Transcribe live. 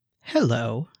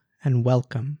Hello, and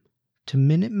welcome to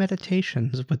Minute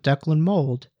Meditations with Declan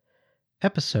Mold,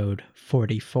 episode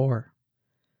 44.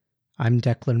 I'm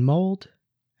Declan Mold,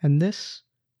 and this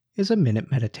is a Minute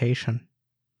Meditation.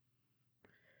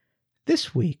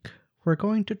 This week, we're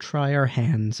going to try our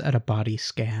hands at a body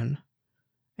scan,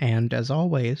 and as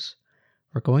always,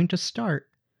 we're going to start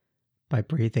by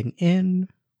breathing in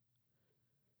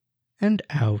and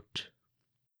out,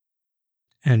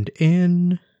 and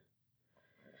in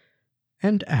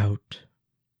and out.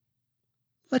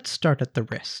 Let's start at the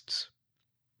wrists.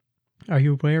 Are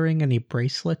you wearing any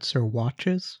bracelets or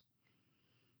watches?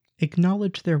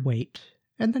 Acknowledge their weight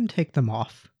and then take them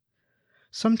off.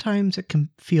 Sometimes it can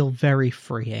feel very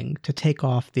freeing to take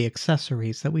off the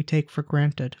accessories that we take for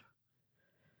granted.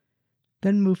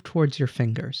 Then move towards your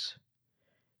fingers.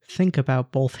 Think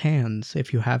about both hands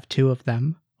if you have two of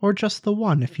them, or just the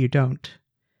one if you don't.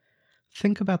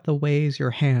 Think about the ways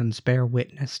your hands bear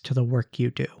witness to the work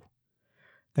you do.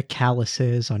 The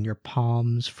calluses on your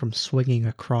palms from swinging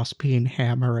a cross-beam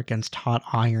hammer against hot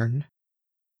iron.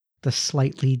 The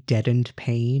slightly deadened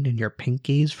pain in your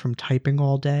pinkies from typing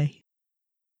all day.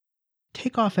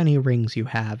 Take off any rings you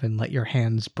have and let your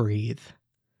hands breathe.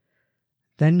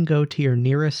 Then go to your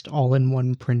nearest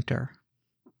all-in-one printer.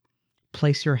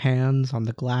 Place your hands on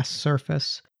the glass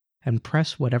surface and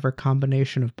press whatever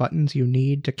combination of buttons you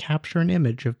need to capture an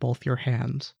image of both your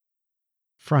hands,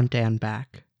 front and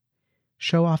back.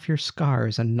 Show off your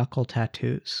scars and knuckle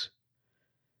tattoos.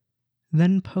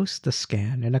 Then post the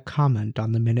scan in a comment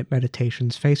on the Minute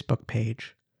Meditations Facebook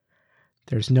page.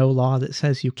 There's no law that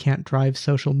says you can't drive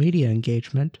social media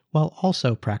engagement while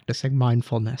also practicing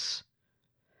mindfulness.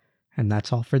 And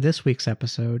that's all for this week's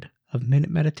episode of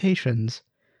Minute Meditations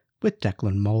with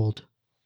Declan Mold.